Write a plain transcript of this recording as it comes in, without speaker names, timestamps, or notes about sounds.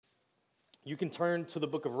You can turn to the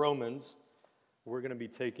book of Romans. We're going to be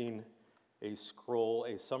taking a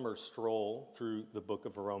summer stroll through the book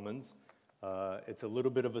of Romans. It's a little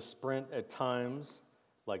bit of a sprint at times,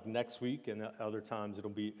 like next week, and at other times it'll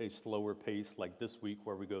be a slower pace, like this week,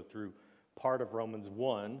 where we go through part of Romans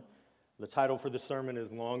 1. The title for the sermon is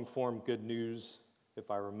Longform Good News. If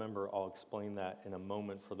I remember, I'll explain that in a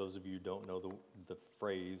moment for those of you who don't know the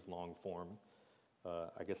phrase long form.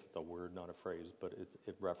 I guess it's a word, not a phrase, but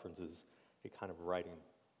it references a kind of writing.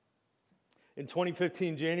 In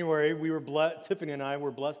 2015, January, Tiffany and I were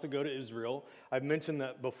blessed to go to Israel. I've mentioned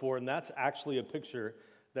that before, and that's actually a picture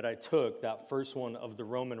that I took, that first one of the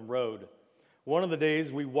Roman road. One of the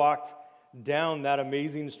days we walked down that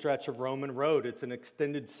amazing stretch of Roman road. It's an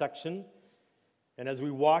extended section, and as we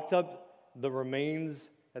walked up the remains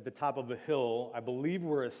at the top of a hill, I believe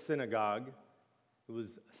were a synagogue. It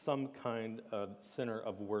was some kind of center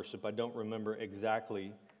of worship. I don't remember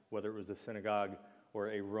exactly whether it was a synagogue or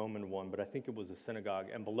a Roman one, but I think it was a synagogue.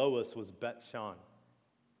 And below us was Bet Shan.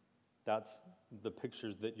 That's the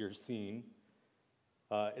pictures that you're seeing.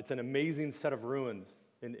 It's an amazing set of ruins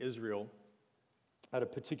in Israel at a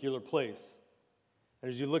particular place.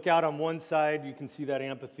 And as you look out on one side, you can see that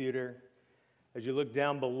amphitheater. As you look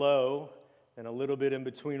down below, and a little bit in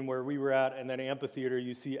between where we were at and that amphitheater,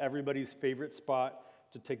 you see everybody's favorite spot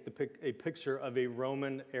to take a picture of a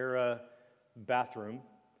Roman-era bathroom.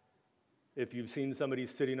 If you've seen somebody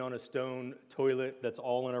sitting on a stone toilet that's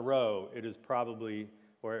all in a row, it is probably,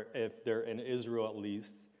 or if they're in Israel at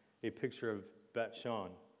least, a picture of Bet Shan.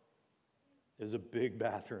 It is a big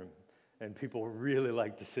bathroom, and people really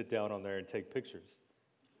like to sit down on there and take pictures.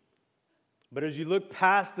 But as you look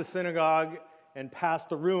past the synagogue and past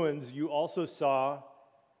the ruins, you also saw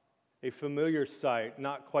a familiar sight,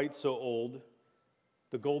 not quite so old,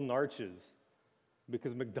 the Golden Arches,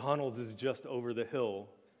 because McDonald's is just over the hill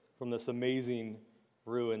from this amazing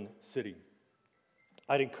ruined city.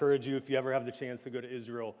 I'd encourage you, if you ever have the chance to go to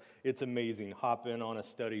Israel, it's amazing. Hop in on a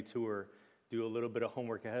study tour, do a little bit of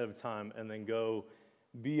homework ahead of time, and then go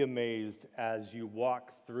be amazed as you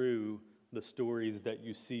walk through the stories that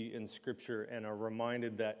you see in Scripture and are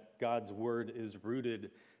reminded that God's Word is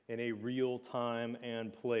rooted in a real time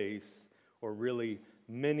and place, or really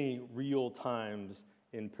many real times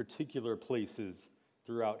in particular places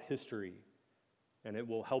throughout history. And it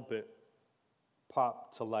will help it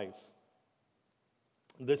pop to life.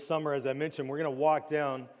 This summer, as I mentioned, we're going to walk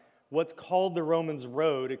down what's called the Romans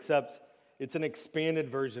Road, except it's an expanded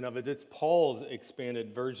version of it. It's Paul's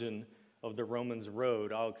expanded version of the Romans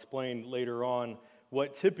Road. I'll explain later on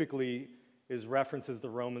what typically references the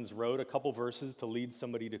Romans Road, a couple verses to lead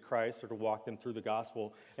somebody to Christ or to walk them through the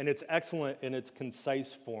gospel. And it's excellent in its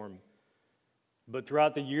concise form. But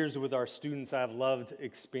throughout the years with our students, I've loved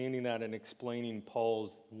expanding that and explaining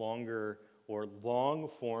Paul's longer or long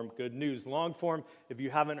form good news. Long form, if you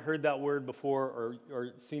haven't heard that word before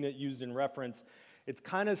or seen it used in reference, it's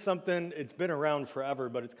kind of something, it's been around forever,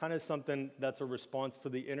 but it's kind of something that's a response to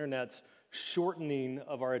the internet's shortening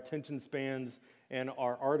of our attention spans and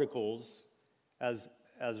our articles as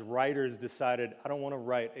writers decided, I don't want to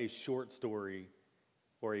write a short story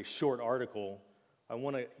or a short article. I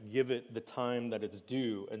want to give it the time that it's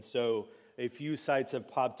due. And so a few sites have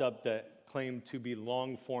popped up that claim to be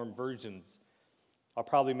long-form versions. I'll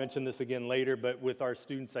probably mention this again later, but with our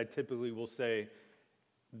students, I typically will say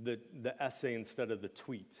the essay instead of the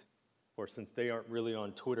tweet, or since they aren't really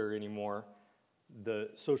on Twitter anymore, the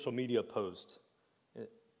social media post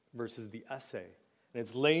versus the essay. And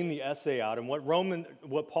it's laying the essay out. And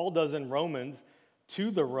what Paul does in Romans to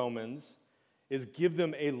the Romans is give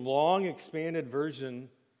them a long, expanded version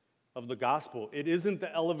of the gospel. It isn't the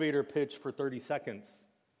elevator pitch for 30 seconds.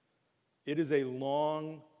 It is a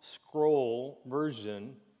long scroll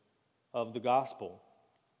version of the gospel.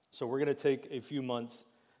 So we're going to take a few months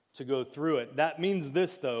to go through it. That means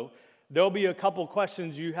this, though. There'll be a couple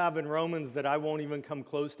questions you have in Romans that I won't even come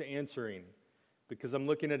close to answering because I'm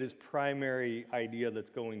looking at his primary idea that's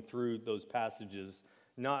going through those passages,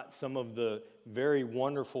 not some of the very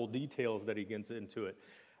wonderful details that he gets into it.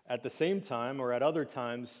 At the same time, or at other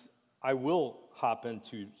times, I will hop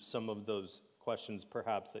into some of those questions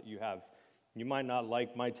perhaps that you have. You might not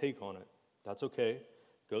like my take on it. That's okay.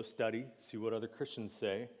 Go study, see what other Christians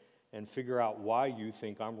say, and figure out why you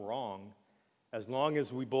think I'm wrong. As long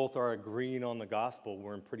as we both are agreeing on the gospel,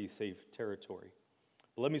 we're in pretty safe territory.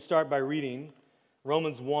 But let me start by reading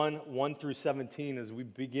Romans 1 through 17 as we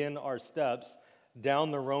begin our steps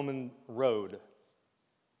down the Roman road.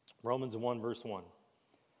 Romans 1, verse 1.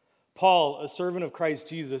 Paul, a servant of Christ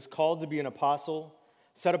Jesus, called to be an apostle,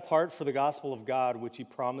 set apart for the gospel of God, which he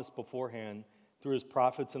promised beforehand through his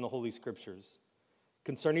prophets in the Holy Scriptures,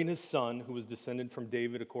 concerning his Son, who was descended from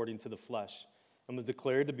David according to the flesh, and was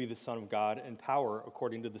declared to be the Son of God in power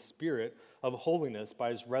according to the Spirit of holiness by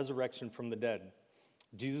his resurrection from the dead,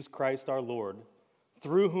 Jesus Christ our Lord,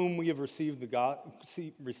 through whom we have received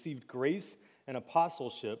grace and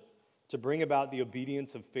apostleship to bring about the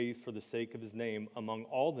obedience of faith for the sake of his name among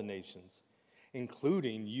all the nations,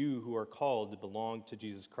 including you who are called to belong to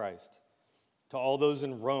Jesus Christ. To all those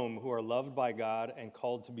in Rome who are loved by God and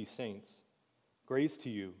called to be saints, grace to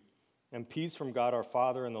you and peace from God our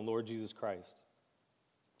Father and the Lord Jesus Christ.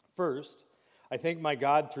 First, I thank my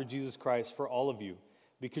God through Jesus Christ for all of you,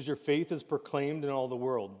 because your faith is proclaimed in all the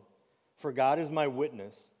world. For God is my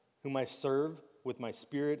witness, whom I serve with my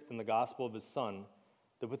spirit in the gospel of his Son,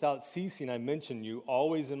 that without ceasing I mention you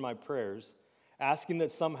always in my prayers, asking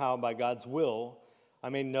that somehow by God's will I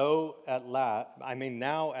may now at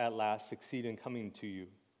last succeed in coming to you.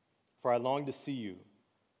 For I long to see you,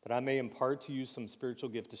 that I may impart to you some spiritual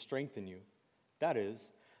gift to strengthen you. That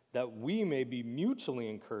is, that we may be mutually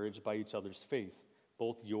encouraged by each other's faith,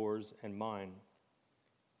 both yours and mine.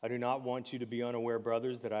 I do not want you to be unaware,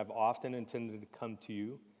 brothers, that I have often intended to come to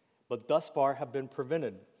you, but thus far have been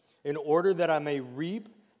prevented, in order that I may reap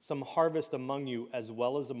some harvest among you as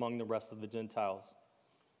well as among the rest of the Gentiles.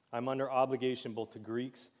 I'm under obligation both to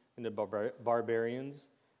Greeks and to barbarians,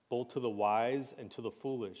 both to the wise and to the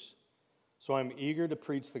foolish. So I'm eager to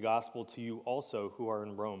preach the gospel to you also who are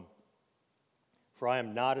in Rome. For I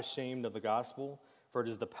am not ashamed of the gospel, for it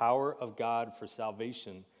is the power of God for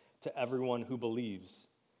salvation to everyone who believes,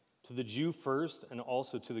 to the Jew first and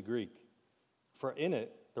also to the Greek. For in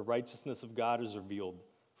it the righteousness of God is revealed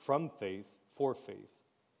from faith for faith.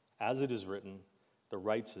 As it is written, the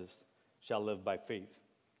righteous shall live by faith.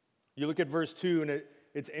 You look at verse 2, and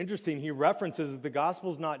it's interesting. He references that the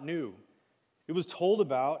gospel is not new. It was told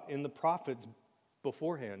about in the prophets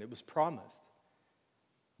beforehand. It was promised.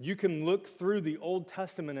 You can look through the Old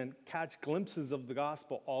Testament and catch glimpses of the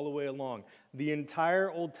gospel all the way along. The entire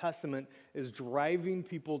Old Testament is driving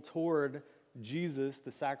people toward Jesus,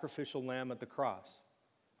 the sacrificial lamb at the cross.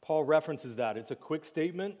 Paul references that. It's a quick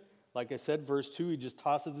statement. Like I said, verse 2, he just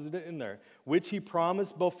tosses it in there, which he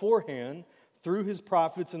promised beforehand through his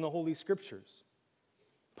prophets in the Holy Scriptures.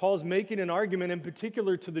 Paul's making an argument in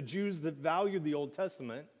particular to the Jews that valued the Old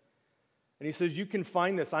Testament. And he says, you can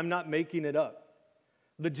find this. I'm not making it up.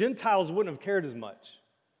 The Gentiles wouldn't have cared as much.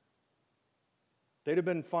 They'd have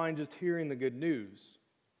been fine just hearing the good news.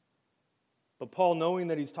 But Paul, knowing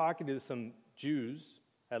that he's talking to some Jews,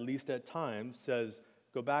 at least at times, says,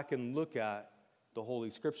 go back and look at the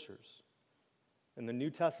Holy Scriptures. And the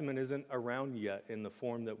New Testament isn't around yet in the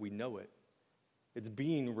form that we know it. It's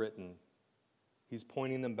being written. He's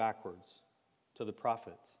pointing them backwards to the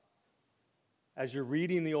prophets. As you're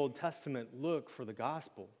reading the Old Testament, look for the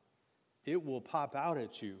gospel. It will pop out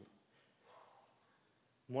at you.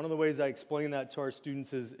 One of the ways I explain that to our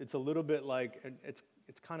students is it's a little bit like,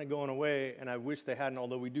 it's kind of going away, and I wish they hadn't,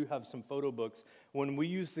 although we do have some photo books. When we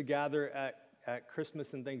used to gather at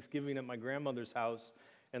Christmas and Thanksgiving at my grandmother's house,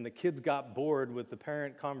 and the kids got bored with the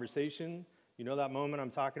parent conversation, you know that moment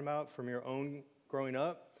I'm talking about from your own growing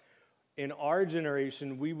up? In our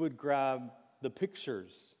generation, we would grab the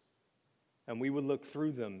pictures, and we would look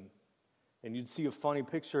through them. And you'd see a funny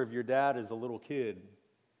picture of your dad as a little kid,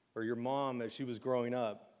 or your mom as she was growing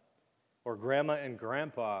up, or grandma and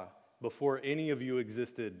grandpa before any of you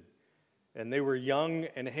existed. And they were young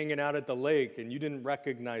and hanging out at the lake, and you didn't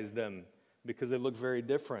recognize them because they looked very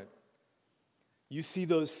different. You see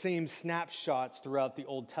those same snapshots throughout the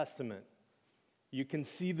Old Testament. You can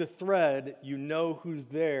see the thread, you know who's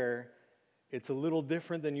there. It's a little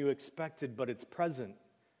different than you expected, but it's present.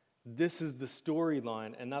 This is the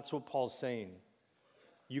storyline, and that's what Paul's saying.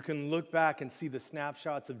 You can look back and see the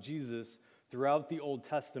snapshots of Jesus throughout the Old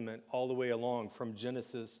Testament all the way along from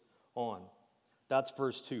Genesis on. That's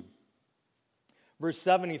verse 2. Verse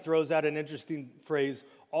 7, he throws out an interesting phrase,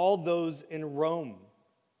 all those in Rome.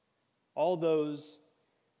 All those,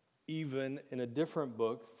 even in a different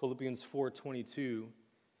book, Philippians 4:22,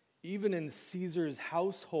 even in Caesar's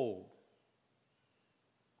household.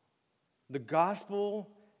 The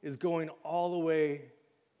gospel is going all the way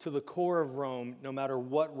to the core of Rome, no matter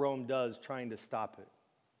what Rome does, trying to stop it.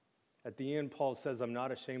 At the end, Paul says, I'm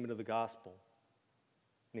not ashamed of the gospel.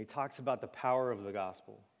 And he talks about the power of the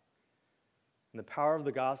gospel. And the power of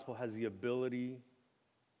the gospel has the ability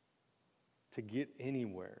to get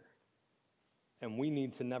anywhere. And we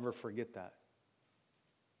need to never forget that.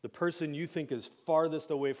 The person you think is farthest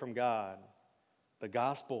away from God, the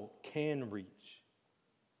gospel can reach.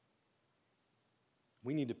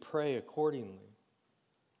 We need to pray accordingly.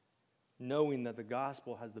 knowing that the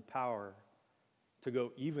gospel has the power to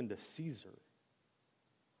go even to Caesar.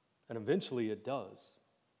 And eventually it does,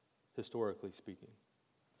 historically speaking.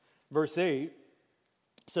 Verse 8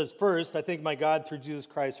 says, "First, I thank my God through Jesus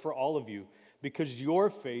Christ for all of you, because your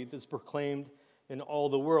faith is proclaimed in all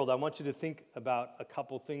the world." I want you to think about a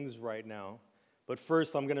couple things right now. But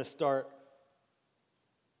first, I'm going to start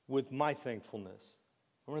with my thankfulness.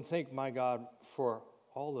 I want to thank my God for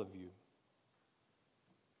all of you.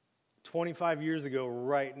 25 years ago,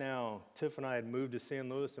 right now, Tiff and I had moved to San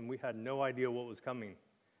Luis, and we had no idea what was coming.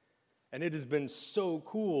 And it has been so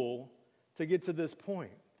cool to get to this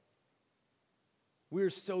point. We are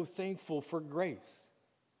so thankful for grace.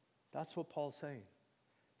 That's what Paul's saying.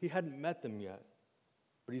 He hadn't met them yet,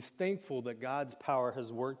 but he's thankful that God's power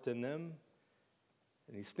has worked in them,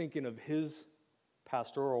 and he's thinking of his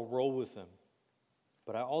pastoral role with them.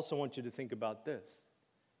 But I also want you to think about this.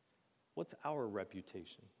 What's our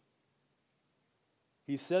reputation?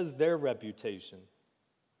 He says their reputation.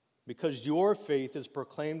 Because your faith is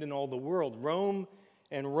proclaimed in all the world. Rome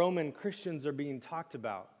and Roman Christians are being talked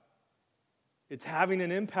about. It's having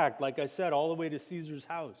an impact, like I said, all the way to Caesar's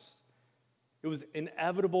house. It was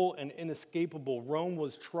inevitable and inescapable. Rome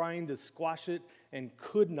was trying to squash it and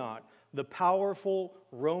could not. The powerful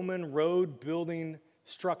Roman road-building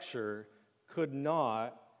structure could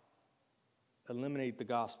not eliminate the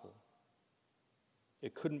gospel.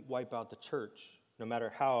 It couldn't wipe out the church, no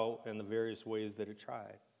matter how and the various ways that it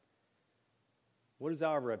tried. What is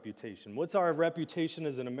our reputation? What's our reputation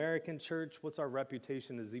as an American church? What's our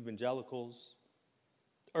reputation as evangelicals?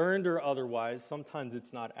 Earned or otherwise, sometimes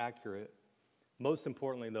it's not accurate. Most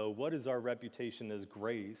importantly, though, what is our reputation as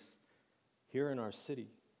Grace here in our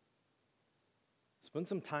city? Spend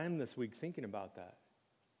some time this week thinking about that.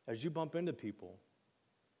 As you bump into people,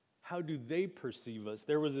 how do they perceive us?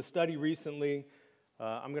 There was a study recently.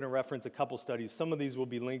 I'm going to reference a couple studies. Some of these will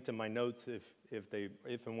be linked in my notes if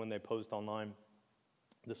and when they post online.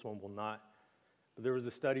 This one will not. But there was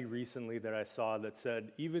a study recently that I saw that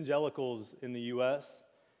said evangelicals in the U.S.,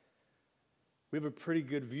 we have a pretty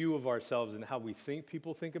good view of ourselves and how we think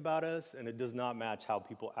people think about us, and it does not match how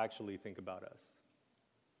people actually think about us.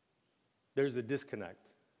 There's a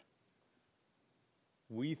disconnect.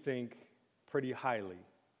 We think pretty highly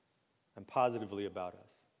and positively about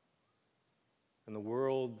us. And the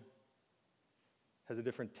world has a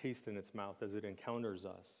different taste in its mouth as it encounters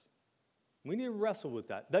us. We need to wrestle with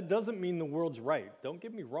that. That doesn't mean the world's right. Don't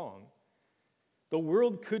get me wrong. The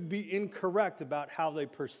world could be incorrect about how they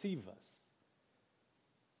perceive us.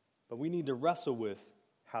 But we need to wrestle with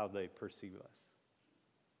how they perceive us.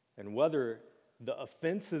 And whether the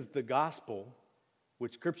offense is the gospel,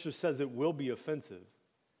 which Scripture says it will be offensive,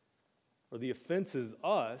 or the offense is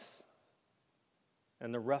us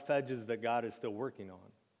and the rough edges that God is still working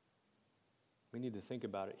on. We need to think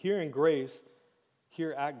about it. Here at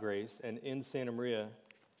Grace, and in Santa Maria,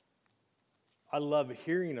 I love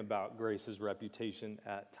hearing about Grace's reputation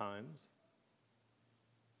at times.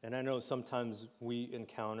 And I know sometimes we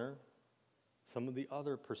encounter some of the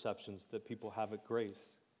other perceptions that people have at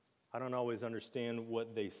Grace. I don't always understand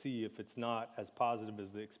what they see if it's not as positive as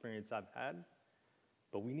the experience I've had,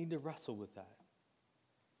 but we need to wrestle with that.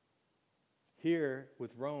 Here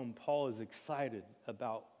with Rome, Paul is excited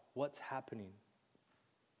about what's happening.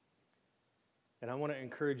 And I want to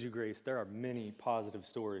encourage you, Grace, there are many positive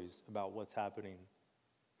stories about what's happening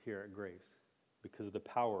here at Grace because of the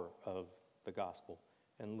power of the gospel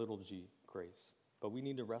and little g, grace. But we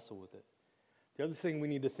need to wrestle with it. The other thing we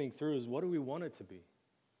need to think through is, what do we want it to be?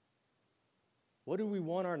 What do we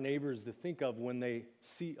want our neighbors to think of when they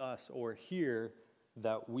see us or hear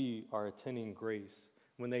that we are attending Grace?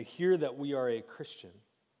 When they hear that we are a Christian?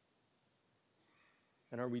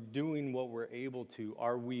 And are we doing what we're able to?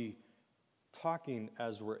 Are we talking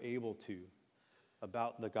as we're able to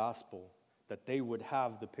about the gospel, that they would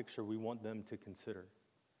have the picture we want them to consider?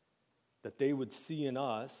 That they would see in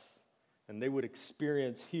us and they would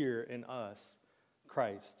experience here in us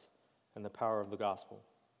Christ and the power of the gospel.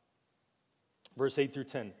 Verse 8 through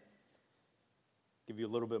 10. Give you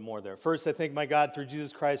a little bit more there. First, I thank my God through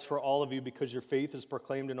Jesus Christ for all of you, because your faith is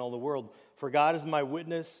proclaimed in all the world. For God is my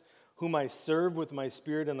witness, whom I serve with my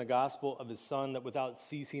spirit in the gospel of his Son, that without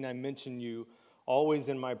ceasing I mention you always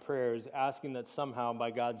in my prayers, asking that somehow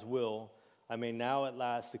by God's will I may now at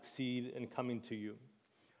last succeed in coming to you.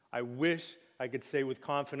 I wish I could say with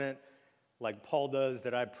confidence, like Paul does,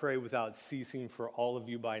 that I pray without ceasing for all of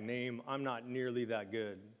you by name. I'm not nearly that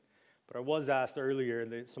good. But I was asked earlier,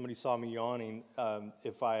 that somebody saw me yawning,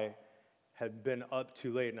 if I had been up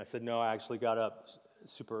too late. And I said, no, I actually got up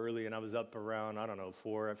super early, and I was up around,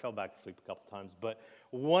 4. I fell back asleep a couple times. But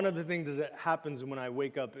one of the things that happens when I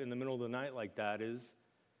wake up in the middle of the night like that is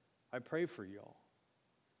I pray for y'all.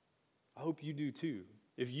 I hope you do too.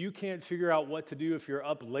 If you can't figure out what to do, if you're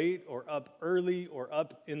up late or up early or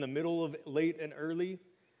up in the middle of late and early,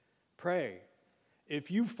 pray.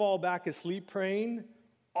 If you fall back asleep praying,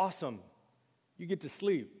 awesome. You get to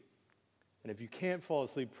sleep. And if you can't fall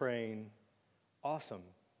asleep praying, awesome.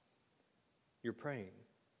 You're praying.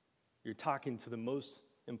 You're talking to the most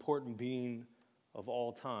important being of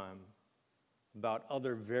all time about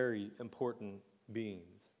other very important beings.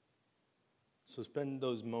 So spend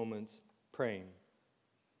those moments praying.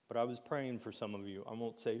 But I was praying for some of you. I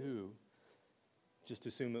won't say who. Just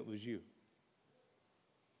assume it was you.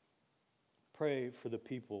 Pray for the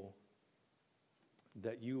people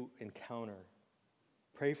that you encounter.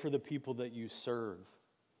 Pray for the people that you serve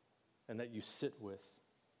and that you sit with.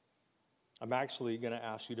 I'm actually going to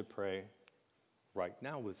ask you to pray right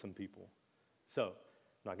now with some people. So, I'm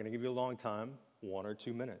not going to give you a long time, 1 or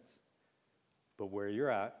 2 minutes. But where you're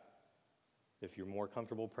at, if you're more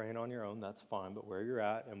comfortable praying on your own, that's fine. But where you're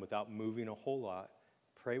at, and without moving a whole lot,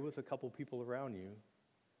 pray with a couple people around you.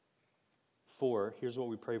 4, here's what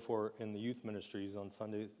we pray for in the youth ministries on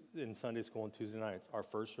Sunday, in Sunday school and Tuesday nights. Our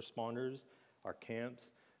first responders, our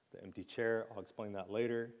camps, the empty chair, I'll explain that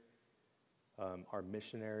later. Our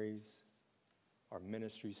missionaries, our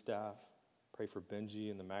ministry staff. Pray for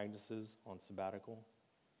Benji and the Magnuses on sabbatical.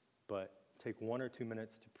 But take 1 or 2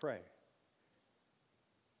 minutes to pray.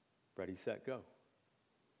 Ready, set, go.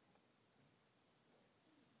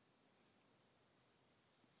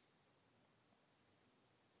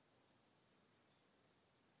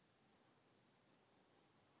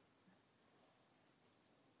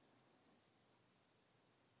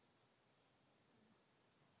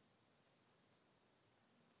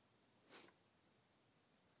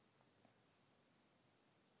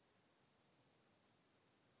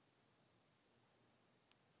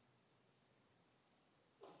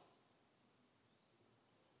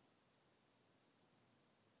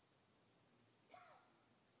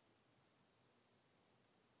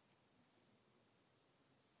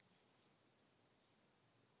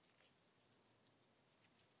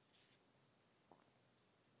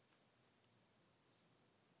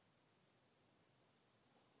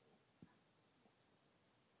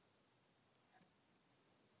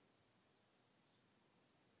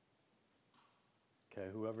 Okay,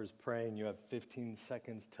 whoever's praying, you have 15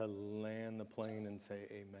 seconds to land the plane and say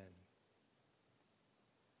amen.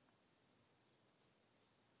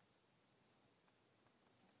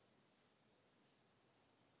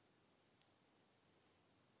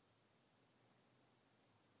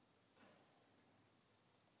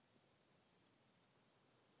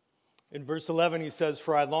 In verse 11, he says,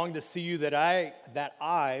 "For I long to see you that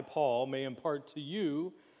I, Paul, may impart to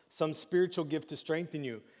you some spiritual gift to strengthen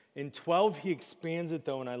you." In 12, he expands it,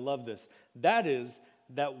 though, and I love this. That is,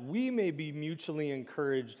 that we may be mutually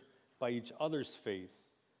encouraged by each other's faith,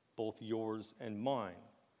 both yours and mine.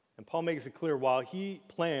 And Paul makes it clear, while he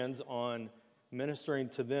plans on ministering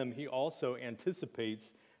to them, he also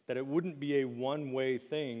anticipates that it wouldn't be a one-way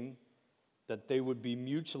thing, that they would be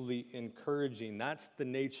mutually encouraging. That's the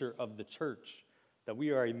nature of the church, that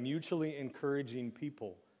we are a mutually encouraging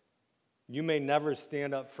people. You may never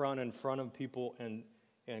stand up front in front of people and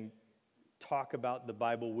talk about the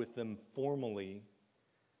Bible with them formally,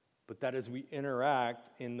 but that as we interact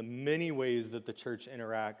in the many ways that the church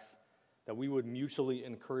interacts, that we would mutually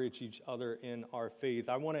encourage each other in our faith.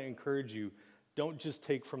 I want to encourage you, don't just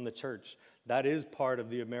take from the church. That is part of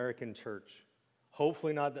the American church.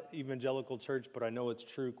 Hopefully not the evangelical church, but I know it's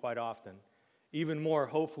true quite often. Even more,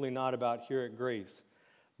 hopefully not about here at Grace.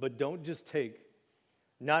 But don't just take,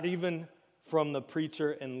 not even from the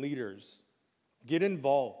preacher and leaders. Get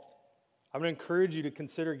involved. I'm going to encourage you to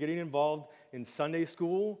consider getting involved in Sunday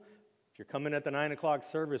school. If you're coming at the 9 o'clock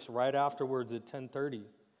service, right afterwards at 10:30.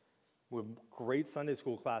 We have great Sunday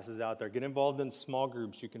school classes out there. Get involved in small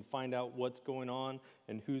groups. You can find out what's going on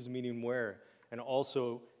and who's meeting where. And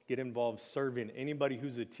also get involved serving. Anybody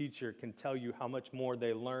who's a teacher can tell you how much more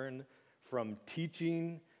they learn from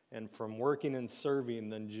teaching and from working and serving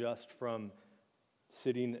than just from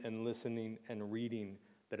sitting and listening and reading,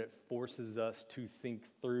 that it forces us to think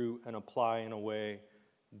through and apply in a way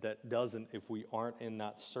that doesn't if we aren't in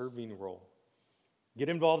that serving role. Get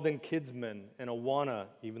involved in Kidsmen and Awana,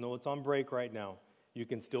 even though it's on break right now. You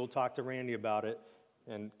can still talk to Randy about it,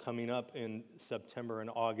 and coming up in September and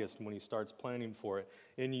August when he starts planning for it.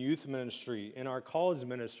 In youth ministry, in our college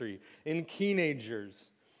ministry, in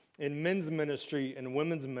teenagers, in men's ministry and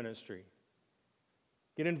women's ministry.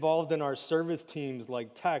 Get involved in our service teams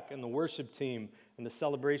like tech and the worship team and the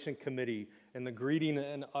celebration committee and the greeting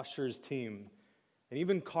and ushers team, and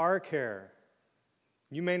even car care.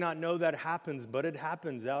 You may not know that happens, but it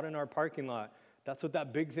happens out in our parking lot. That's what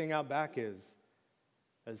that big thing out back is.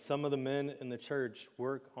 As some of the men in the church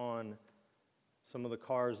work on some of the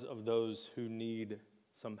cars of those who need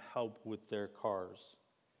some help with their cars.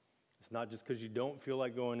 It's not just because you don't feel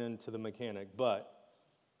like going into the mechanic, but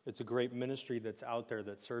it's a great ministry that's out there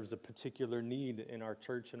that serves a particular need in our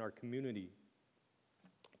church and our community.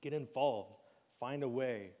 Get involved. Find a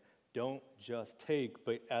way. Don't just take,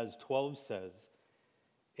 but as 12 says,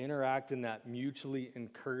 interact in that mutually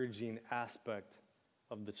encouraging aspect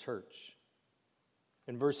of the church.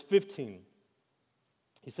 In verse 15,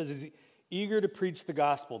 he says he's eager to preach the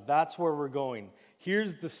gospel. That's where we're going.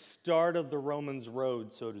 Here's the start of the Romans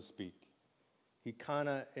road, so to speak. He kind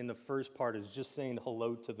of, in the first part, is just saying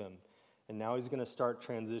hello to them. And now he's going to start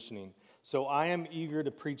transitioning. So I am eager to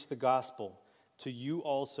preach the gospel to you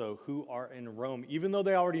also who are in Rome, even though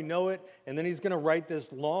they already know it. And then he's going to write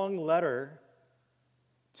this long letter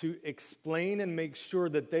to explain and make sure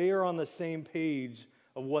that they are on the same page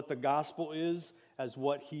of what the gospel is as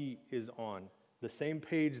what he is on. The same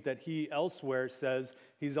page that he elsewhere says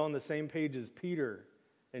he's on the same page as Peter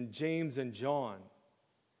and James and John.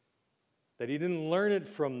 That he didn't learn it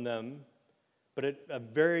from them, but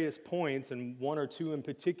at various points, and one or two in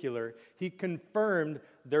particular, he confirmed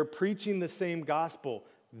they're preaching the same gospel.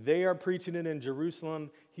 They are preaching it in Jerusalem.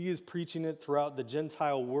 He is preaching it throughout the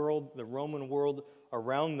Gentile world, the Roman world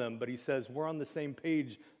around them. But he says, we're on the same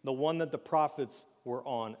page, the one that the prophets were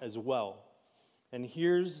on as well. And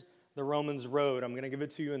here's the Romans road. I'm going to give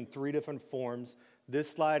it to you in 3 different forms. This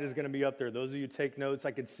slide is going to be up there. Those of you who take notes,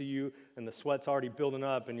 I can see you, and the sweat's already building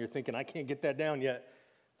up, and you're thinking, I can't get that down yet.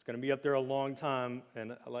 It's going to be up there a long time,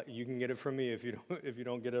 and you can get it from me if you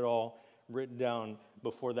don't get it all written down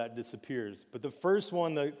before that disappears. But the first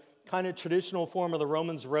one, the kind of traditional form of the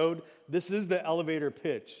Romans road, this is the elevator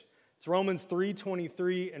pitch. It's Romans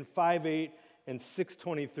 3:23 and 5:8 and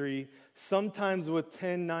 6:23, sometimes with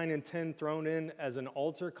 10, 9, and 10 thrown in as an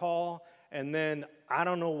altar call. And then, I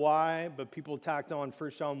don't know why, but people tacked on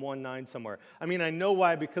 1 John 1:9 somewhere. I mean, I know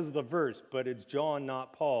why because of the verse, but it's John,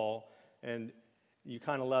 not Paul. And you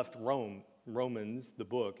kind of left Romans, the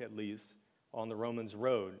book at least, on the Romans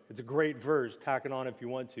road. It's a great verse, tack it on if you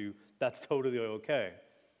want to. That's totally okay.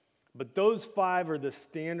 But those 5 are the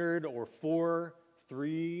standard, or 4,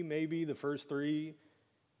 3 maybe, the first 3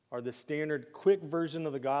 are the standard quick version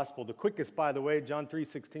of the gospel. The quickest, by the way, John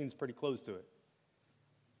 3:16 is pretty close to it.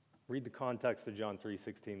 Read the context of John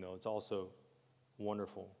 3:16, though. It's also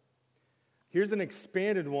wonderful. Here's an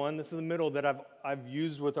expanded one. This is the middle that I've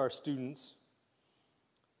used with our students.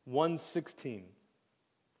 1:16.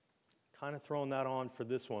 Kind of throwing that on for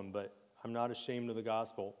this one, but I'm not ashamed of the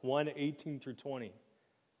gospel. 1:18 through 20.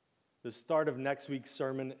 The start of next week's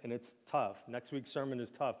sermon, and it's tough. Next week's sermon is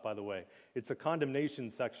tough, by the way. It's the condemnation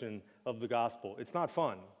section of the gospel. It's not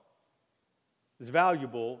fun. It's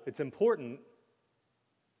valuable. It's important.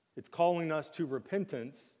 It's calling us to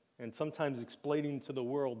repentance and sometimes explaining to the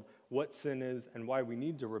world what sin is and why we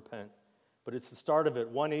need to repent. But it's the start of it.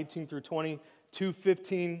 1:18 through 20,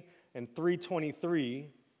 2:15, and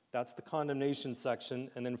 3:23. That's the condemnation section.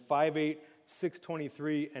 And then 5:8,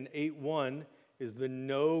 6:23, and 8:1 is the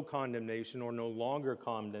no condemnation or no longer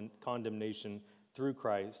condemnation through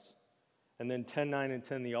Christ. And then 10:9 and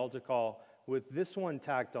 10, the altar call, with this one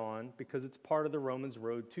tacked on because it's part of the Romans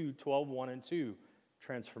road too, 12:1 and 2.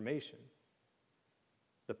 Transformation.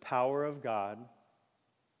 The power of God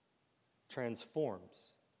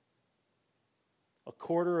transforms. A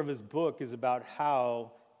quarter of his book is about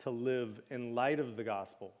how to live in light of the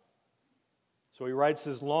gospel. So he writes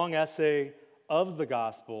this long essay of the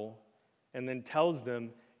gospel and then tells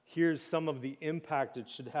them, here's some of the impact it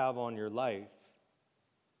should have on your life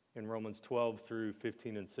in Romans 12 through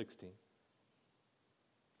 15 and 16.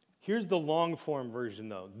 Here's the long form version,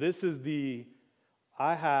 though. This is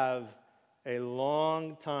I have a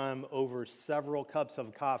long time over several cups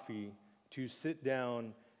of coffee to sit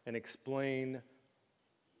down and explain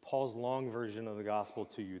Paul's long version of the gospel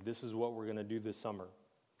to you. This is what we're going to do this summer.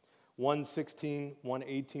 1:16,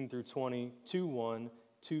 1:18 through 20, 2:1,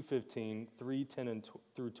 2:15, 3:10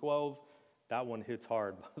 through 12. That one hits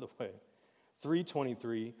hard, by the way.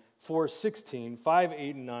 3:23, 4:16,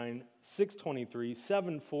 5:8 and 9, 6:23,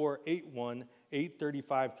 7:4, 8:1,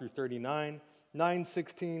 8:35 through 39,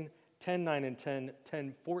 9:16, 10:9 and 10,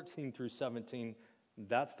 10:14 through 17.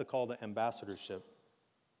 That's the call to ambassadorship,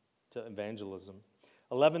 to evangelism.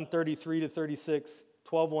 11:33 to 36,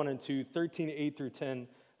 12:1 and 2, 13:8 through 10,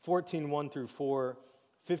 14:1 through 4,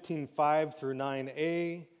 15:5 through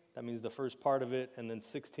 9a. That means the first part of it, and then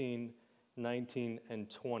 16, 19, and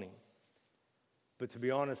 20. But to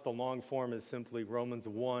be honest, the long form is simply Romans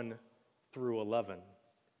 1 through 11,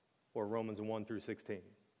 or Romans 1 through 16.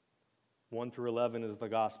 1 through 11 is the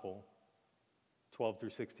gospel. 12 through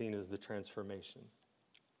 16 is the transformation.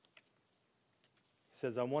 He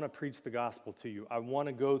says, I want to preach the gospel to you. I want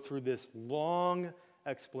to go through this long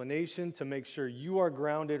explanation to make sure you are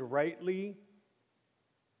grounded rightly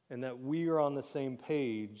and that we are on the same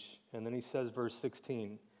page. And then he says, verse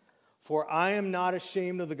 16, for I am not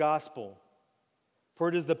ashamed of the gospel, for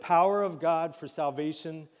it is the power of God for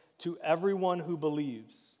salvation to everyone who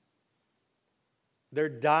believes. They're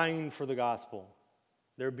dying for the gospel.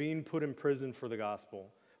 They're being put in prison for the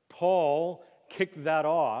gospel. Paul kicked that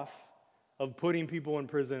off of putting people in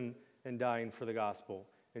prison and dying for the gospel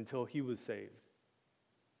until he was saved.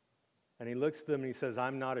 And he looks at them and he says,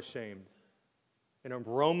 I'm not ashamed. In a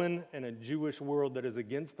Roman and a Jewish world that is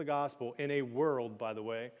against the gospel, in a world, by the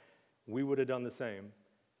way, we would have done the same.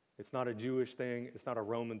 It's not a Jewish thing. It's not a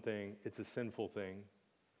Roman thing. It's a sinful thing.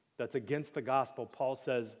 That's against the gospel. Paul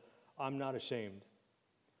says, I'm not ashamed.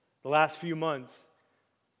 The last few months,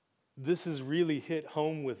 this has really hit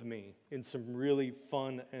home with me in some really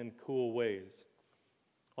fun and cool ways.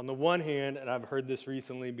 On the one hand, and I've heard this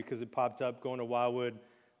recently because it popped up going to Wildwood,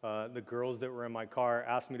 the girls that were in my car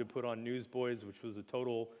asked me to put on Newsboys, which was a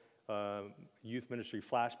total youth ministry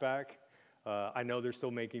flashback. I know they're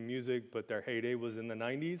still making music, but their heyday was in the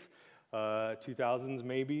 90s, 2000s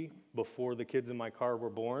maybe, before the kids in my car were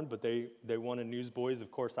born, but they wanted Newsboys.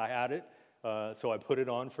 Of course, I had it, so I put it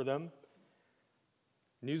on for them.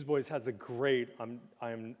 Newsboys has a great,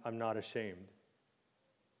 I'm not ashamed.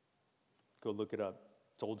 Go look it up.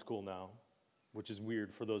 It's old school now, which is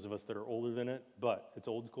weird for those of us that are older than it, but it's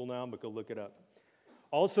old school now, but go look it up.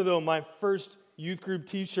 Also, though, my first youth group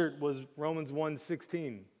t-shirt was Romans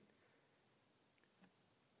 1:16.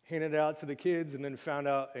 Handed it out to the kids and then found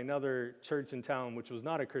out another church in town, which was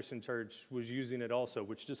not a Christian church, was using it also,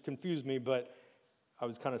 which just confused me, but I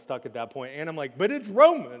was kind of stuck at that point. And I'm like, but it's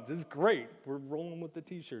Romans. It's great. We're rolling with the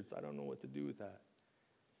t-shirts. I don't know what to do with that.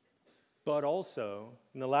 But also,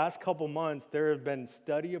 in the last couple months, there have been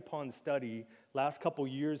study upon study, last couple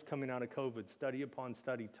years coming out of COVID, study upon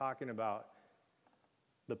study, talking about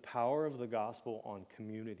the power of the gospel on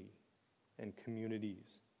community and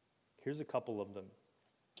communities. Here's a couple of them.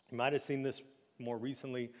 You might have seen this more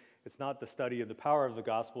recently. It's not the study of the power of the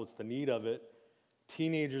gospel, it's the need of it.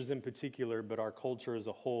 Teenagers in particular, but our culture as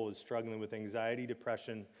a whole is struggling with anxiety,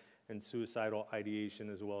 depression, and suicidal ideation,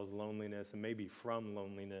 as well as loneliness, and maybe from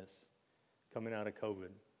loneliness coming out of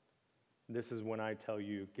COVID. This is when I tell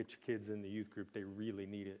you, get your kids in the youth group, they really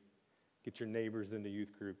need it. Get your neighbors in the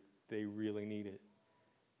youth group, they really need it.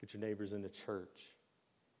 Get your neighbors into church.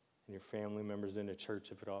 And your family members into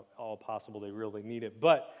church, if at all possible, they really need it.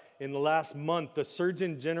 But in the last month, the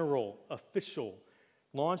Surgeon General official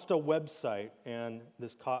launched a website, and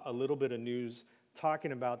this caught a little bit of news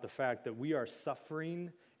talking about the fact that we are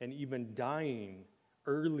suffering and even dying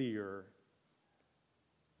earlier.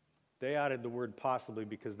 They added the word possibly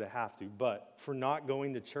because they have to, but for not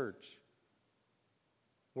going to church.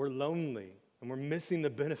 We're lonely, and we're missing the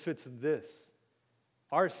benefits of this.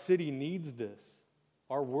 Our city needs this.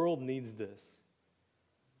 Our world needs this.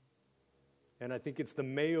 And I think it's the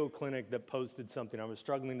Mayo Clinic that posted something. I was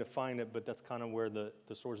struggling to find it, but that's kind of where the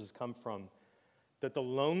sources come from. That the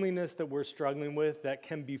loneliness that we're struggling with that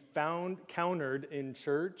can be countered in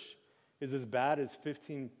church is as bad as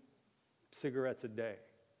 15 cigarettes a day.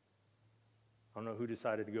 I don't know who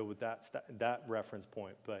decided to go with that reference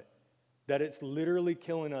point, but that it's literally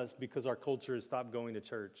killing us because our culture has stopped going to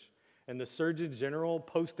church. And the Surgeon General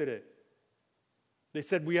posted it. They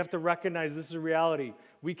said, we have to recognize this is a reality.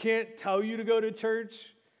 We can't tell you to go to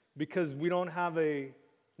church because we don't have a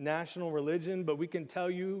national religion, but we can tell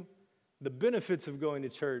you the benefits of going to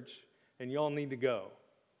church, and y'all need to go.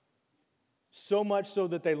 So much so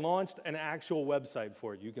that they launched an actual website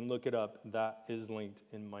for it. You can look it up. That is linked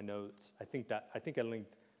in my notes. I think I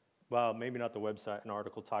linked, well, maybe not the website, an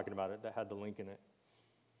article talking about it that had the link in it.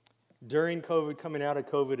 During COVID, coming out of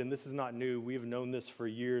COVID, and this is not new, we've known this for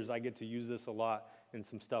years. I get to use this a lot in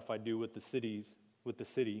some stuff I do with the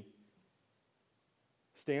city.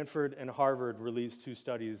 Stanford and Harvard released 2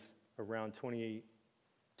 studies around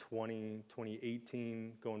 2020,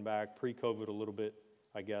 2018, going back pre-COVID a little bit,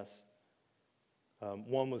 I guess.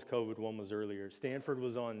 One was COVID, one was earlier. Stanford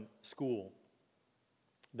was on school,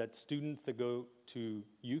 that students that go to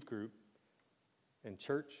youth group and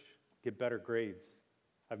church get better grades.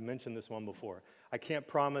 I've mentioned this one before. I can't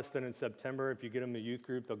promise that in September, if you get them to youth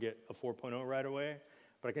group, they'll get a 4.0 right away.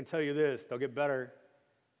 But I can tell you this, they'll get better.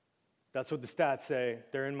 That's what the stats say.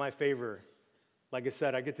 They're in my favor. Like I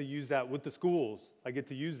said, I get to use that with the schools. I get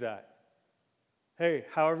to use that. Hey,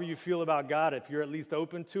 however you feel about God, if you're at least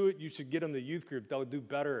open to it, you should get them to youth group. They'll do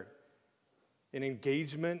better in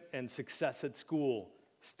engagement and success at school.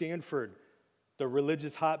 Stanford, the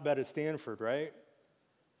religious hotbed of Stanford, right?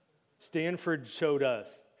 Stanford showed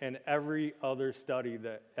us, and every study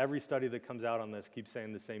that comes out on this keeps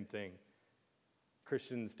saying the same thing.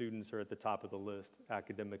 Christian students are at the top of the list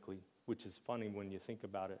academically, which is funny when you think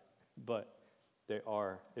about it, but they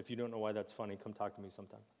are. If you don't know why that's funny, come talk to me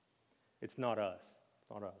sometime. It's not us. It's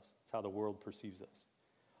not us. It's how the world perceives us.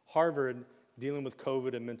 Harvard, dealing with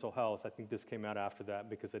COVID and mental health, I think this came out after that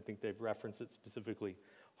because I think they've referenced it specifically.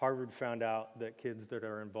 Harvard found out that kids that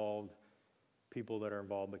are involved, people that are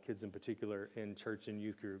involved, but kids in particular in church and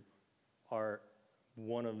youth group, are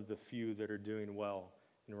one of the few that are doing well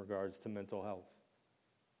in regards to mental health.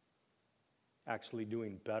 Actually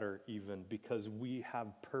doing better even because we have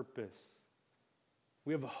purpose.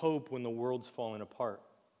 We have hope when the world's falling apart.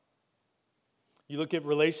 You look at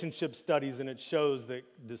relationship studies and it shows that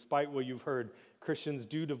despite what you've heard, Christians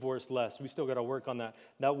do divorce less. We still got to work on that.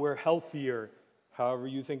 That we're healthier. However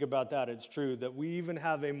you think about that, it's true that we even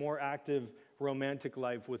have a more active romantic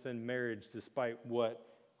life within marriage despite what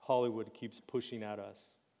Hollywood keeps pushing at us.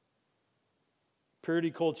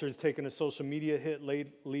 Purity culture has taken a social media hit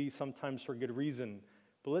lately, sometimes for good reason.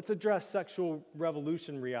 But let's address sexual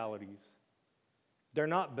revolution realities. They're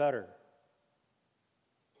not better.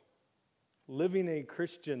 Living a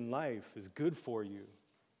Christian life is good for you.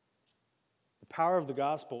 The power of the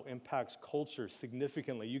gospel impacts culture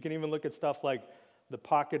significantly. You can even look at stuff like the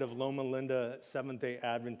pocket of Loma Linda Seventh-day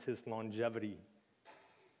Adventist longevity.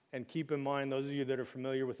 And keep in mind, those of you that are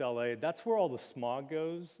familiar with LA, that's where all the smog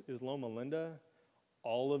goes, is Loma Linda.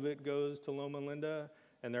 All of it goes to Loma Linda,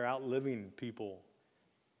 and they're outliving people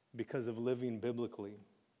because of living biblically.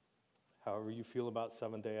 However you feel about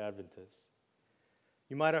Seventh-day Adventists.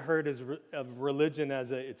 You might have heard of religion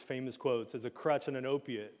as its famous quotes, as a crutch and an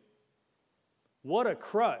opiate. What a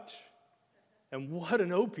crutch and what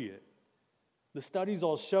an opiate. The studies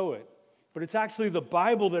all show it. But it's actually the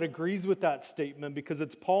Bible that agrees with that statement because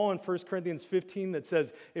it's Paul in 1 Corinthians 15 that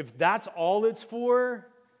says, if that's all it's for,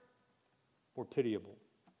 we're pitiable.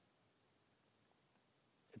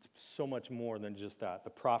 It's so much more than just that. The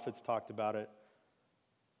prophets talked about it.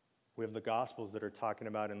 We have the Gospels that are talking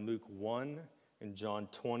about in Luke 1, in John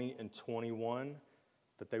 20 and 21,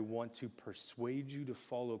 that they want to persuade you to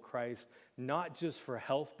follow Christ, not just for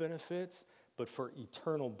health benefits, but for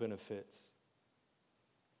eternal benefits.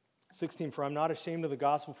 16, for I'm not ashamed of the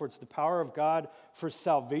gospel, for it's the power of God for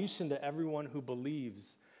salvation to everyone who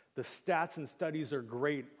believes. The stats and studies are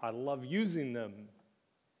great. I love using them.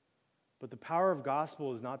 But the power of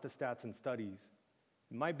gospel is not the stats and studies.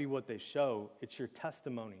 It might be what they show. It's your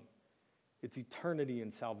testimony. It's eternity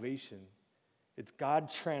and salvation. It's God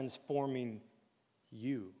transforming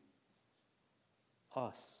you,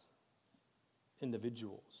 us,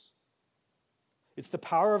 individuals. It's the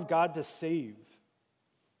power of God to save.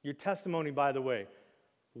 Your testimony, by the way,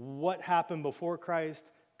 what happened before Christ,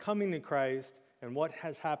 coming to Christ, and what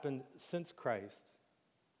has happened since Christ.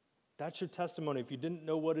 That's your testimony. If you didn't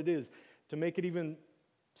know what it is, to make it even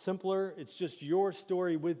simpler, it's just your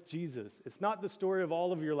story with Jesus. It's not the story of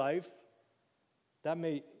all of your life. That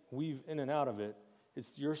may weave in and out of it.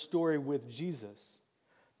 It's your story with Jesus.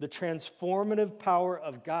 The transformative power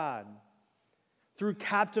of God through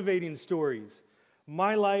captivating stories.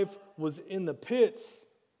 My life was in the pits,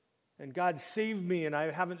 and God saved me, and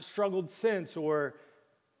I haven't struggled since. Or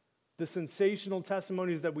the sensational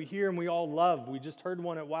testimonies that we hear and we all love. We just heard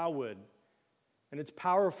one at Wildwood, and it's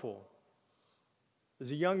powerful.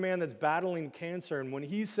 There's a young man that's battling cancer, and when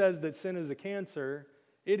he says that sin is a cancer,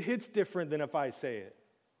 it hits different than if I say it.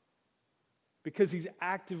 Because he's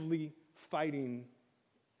actively fighting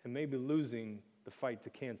and maybe losing the fight to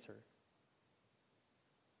cancer.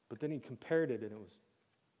 But then he compared it, and it was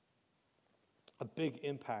a big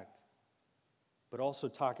impact. But also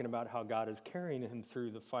talking about how God is carrying him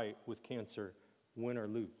through the fight with cancer, win or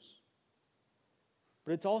lose.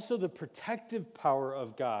 But it's also the protective power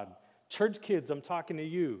of God. Church kids, I'm talking to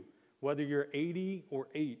you, whether you're 80 or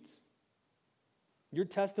 8. Your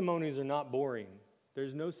testimonies are not boring.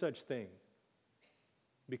 There's no such thing.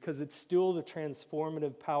 Because it's still the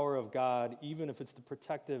transformative power of God, even if it's the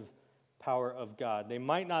protective power of God. They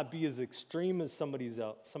might not be as extreme as somebody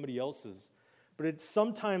else's, but it's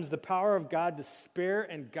sometimes the power of God to spare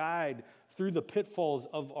and guide through the pitfalls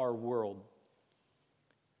of our world.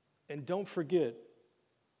 And don't forget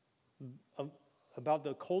about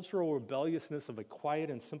the cultural rebelliousness of a quiet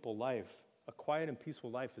and simple life, a quiet and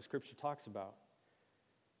peaceful life, as Scripture talks about.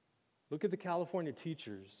 Look at the California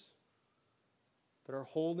teachers that are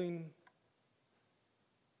holding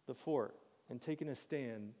the fort and taking a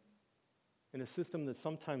stand in a system that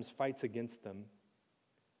sometimes fights against them.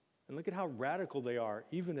 And look at how radical they are,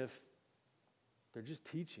 even if they're just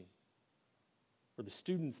teaching. Or the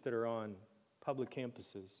students that are on public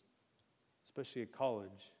campuses, especially at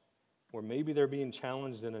college, where maybe they're being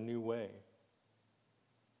challenged in a new way.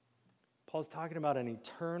 Paul's talking about an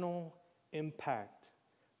eternal impact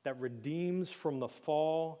that redeems from the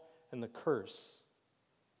fall and the curse.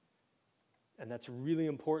 And that's really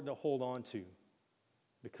important to hold on to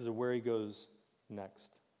because of where he goes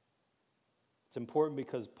next. It's important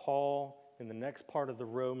because Paul, in the next part of the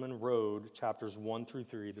Roman road, chapters 1 through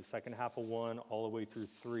 3, the second half of 1 all the way through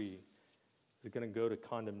 3, is going to go to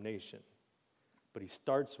condemnation. But he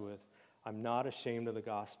starts with, I'm not ashamed of the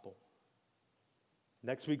gospel.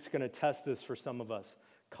 Next week's going to test this for some of us.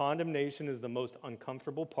 Condemnation is the most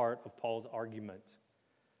uncomfortable part of Paul's argument.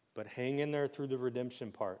 But hang in there through the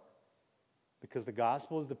redemption part. Because the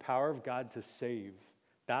gospel is the power of God to save.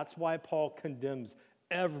 That's why Paul condemns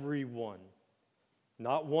everyone.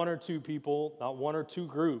 Not one or two people, not one or two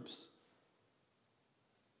groups.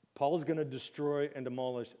 Paul is going to destroy and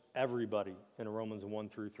demolish everybody in Romans 1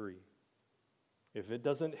 through 3. If it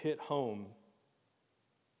doesn't hit home,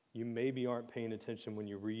 you maybe aren't paying attention when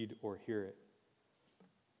you read or hear it.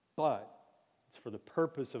 But it's for the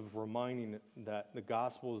purpose of reminding that the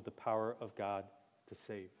gospel is the power of God to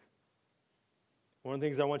save. One of the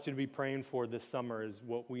things I want you to be praying for this summer is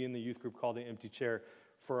what we in the youth group call the empty chair.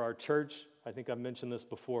 For our church, I think I've mentioned this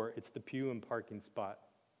before, it's the pew and parking spot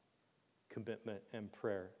commitment and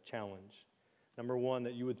prayer challenge. Number one,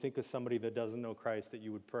 that you would think of somebody that doesn't know Christ, that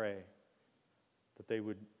you would pray, that they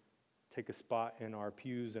would take a spot in our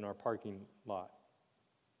pews in our parking lot.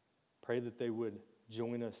 Pray that they would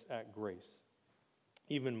join us at Grace.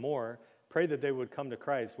 Even more, pray that they would come to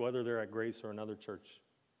Christ, whether they're at Grace or another church.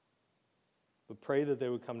 But pray that they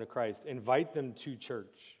would come to Christ. Invite them to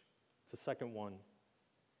church. It's the second one.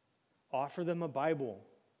 Offer them a Bible.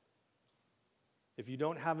 If you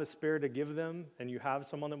don't have a spare to give them and you have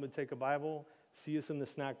someone that would take a Bible, see us in the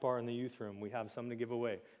snack bar in the youth room. We have some to give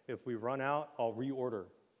away. If we run out, I'll reorder.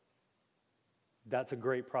 That's a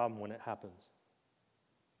great problem when it happens.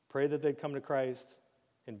 Pray that they'd come to Christ,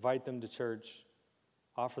 invite them to church,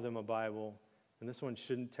 offer them a Bible. And this one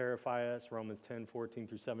shouldn't terrify us. Romans 10, 14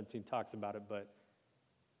 through 17 talks about it, but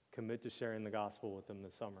commit to sharing the gospel with them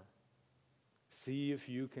this summer. See if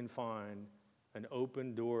you can find an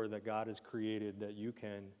open door that God has created that you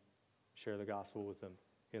can share the gospel with them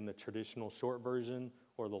in the traditional short version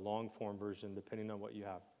or the long form version, depending on what you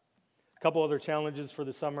have. A couple other challenges for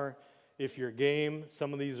the summer. If you're game,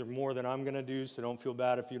 some of these are more than I'm going to do, so don't feel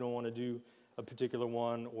bad if you don't want to do a particular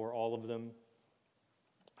one or all of them.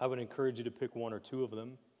 I would encourage you to pick one or two of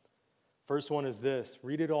them. First one is this.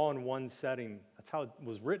 Read it all in one setting. That's how it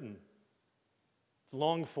was written. It's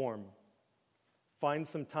long form. Find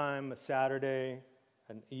some time, a Saturday,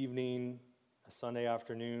 an evening, a Sunday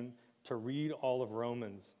afternoon, to read all of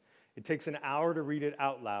Romans. It takes an hour to read it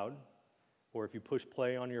out loud, or if you push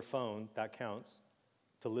play on your phone, that counts,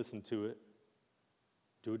 to listen to it.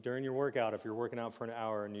 Do it during your workout if you're working out for an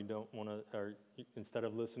hour and you don't want to, or instead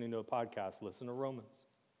of listening to a podcast, listen to Romans.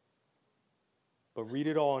 But read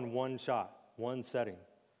it all in one shot, one setting.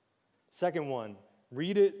 Second one,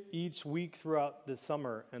 read it each week throughout the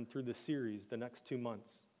summer and through the series, the next 2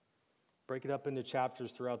 months. Break it up into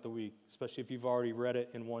chapters throughout the week, especially if you've already read it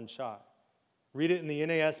in one shot. Read it in the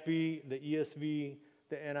NASB, the ESV,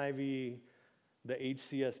 the NIV, the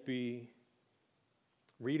HCSB.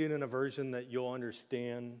 Read it in a version that you'll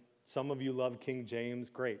understand. Some of you love King James.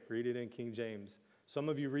 Great, read it in King James. Some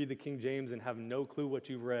of you read the King James and have no clue what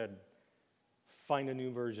you've read. Find a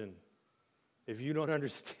new version. If you don't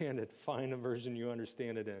understand it, find a version you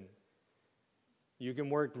understand it in. You can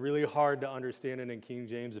work really hard to understand it in King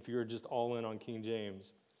James if you're just all in on King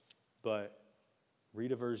James, but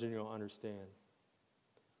read a version you'll understand.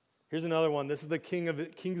 Here's another one. This is the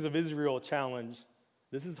Kings of Israel challenge.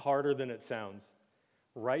 This is harder than it sounds.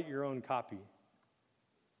 Write your own copy.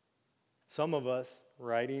 Some of us,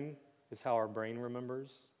 writing is how our brain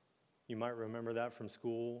remembers. You might remember that from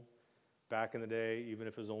school back in the day, even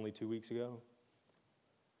if it was only 2 weeks ago.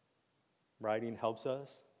 Writing helps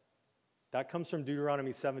us. That comes from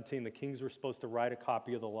Deuteronomy 17. The kings were supposed to write a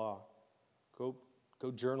copy of the law. Go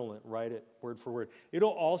journal it, write it word for word. It'll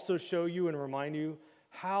also show you and remind you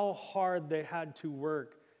how hard they had to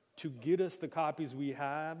work to get us the copies we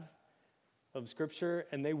have of Scripture,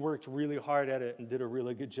 and they worked really hard at it and did a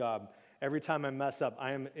really good job. Every time I mess up,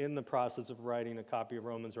 I am in the process of writing a copy of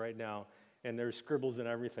Romans right now, and there's scribbles and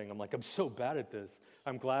everything. I'm like, I'm so bad at this.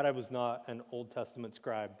 I'm glad I was not an Old Testament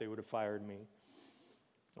scribe. They would have fired me.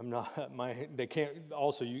 I'm not, they can't,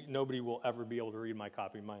 also, nobody will ever be able to read my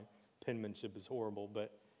copy. My penmanship is horrible,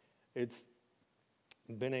 but it's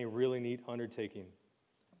been a really neat undertaking.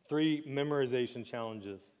 3 memorization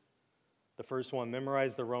challenges. The first one,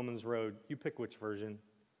 memorize the Romans Road. You pick which version.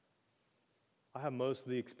 I have most of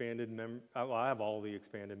the expanded, I have all the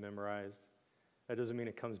expanded memorized. That doesn't mean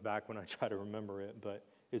it comes back when I try to remember it, but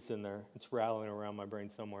it's in there. It's rattling around my brain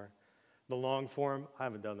somewhere. The Longform, I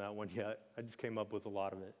haven't done that one yet. I just came up with a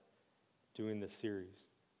lot of it doing this series.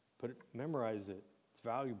 But memorize it. It's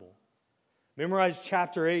valuable. Memorize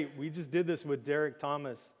chapter 8. We just did this with Derek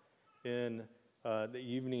Thomas in the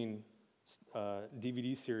evening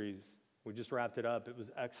DVD series. We just wrapped it up. It was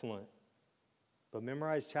excellent. But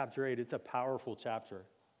memorize chapter 8. It's a powerful chapter.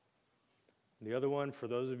 And the other one, for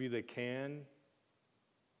those of you that can,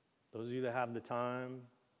 those of you that have the time,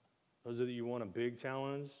 those of you that want a big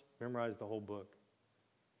challenge, memorize the whole book.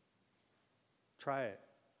 Try it.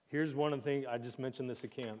 Here's one of the things, I just mentioned this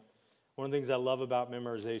at camp. One of the things I love about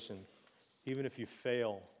memorization, even if you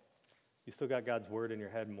fail, you still got God's word in your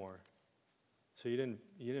head more. So you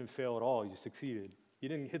didn't fail at all, you succeeded. You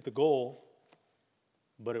didn't hit the goal,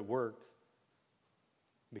 but it worked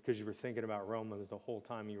because you were thinking about Romans the whole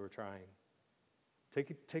time you were trying.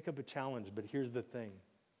 Take up a challenge, but here's the thing.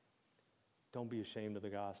 Don't be ashamed of the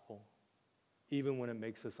gospel. Even when it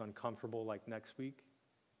makes us uncomfortable, like next week,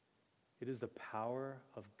 it is the power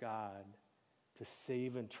of God to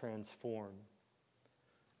save and transform.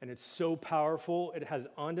 And it's so powerful, it has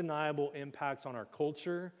undeniable impacts on our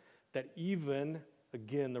culture that even,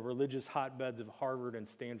 again, the religious hotbeds of Harvard and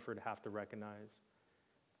Stanford have to recognize.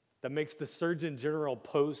 That makes the Surgeon General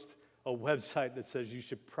post a website that says you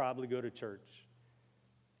should probably go to church,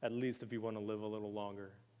 at least if you want to live a little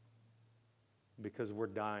longer, because we're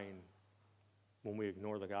dying when we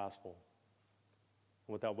ignore the gospel.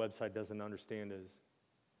 And what that website doesn't understand is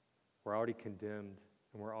we're already condemned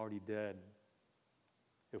and we're already dead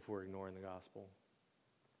if we're ignoring the gospel.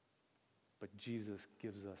 But Jesus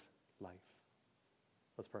gives us life.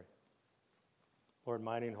 Let's pray. Lord,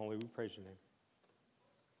 mighty and holy, we praise your name.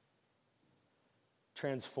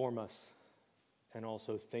 Transform us, and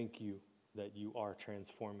also thank you that you are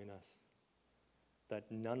transforming us, that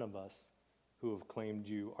none of us who have claimed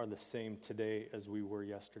you are the same today as we were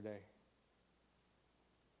yesterday.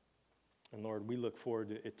 And Lord, we look forward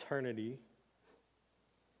to eternity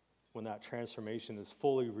when that transformation is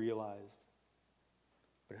fully realized.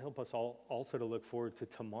 But help us all also to look forward to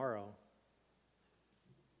tomorrow,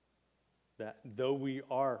 that though we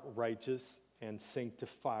are righteous and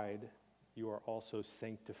sanctified, you are also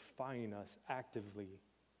sanctifying us actively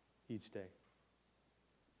each day.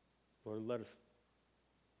 Lord, let us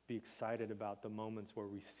be excited about the moments where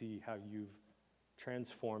we see how you've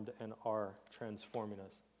transformed and are transforming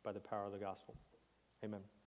us by the power of the gospel. Amen.